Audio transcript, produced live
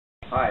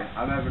Hi,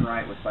 I'm Evan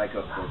Wright with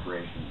Psycho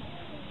Corporation.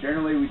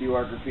 Generally, we do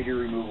our graffiti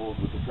removals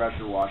with the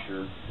pressure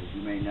washer, as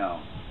you may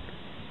know.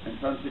 In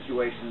some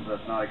situations,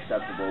 that's not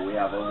acceptable. We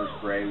have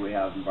overspray, we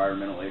have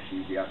environmental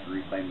issues, you have to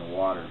reclaim the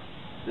water.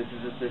 This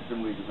is a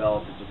system we've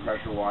developed. It's a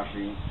pressure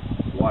washing,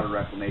 water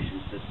reclamation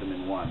system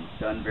in one,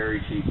 done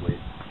very cheaply.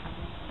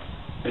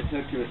 It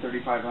took to a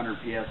 3,500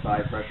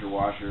 PSI pressure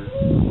washer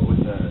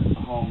with a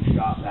home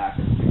shop vac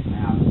of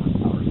 6.5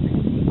 horsepower,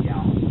 16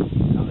 gallons.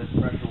 Now this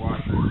pressure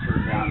washer is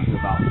turned down to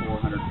about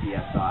 400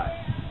 PSI.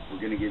 We're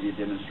going to give you a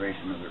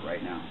demonstration of it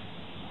right now.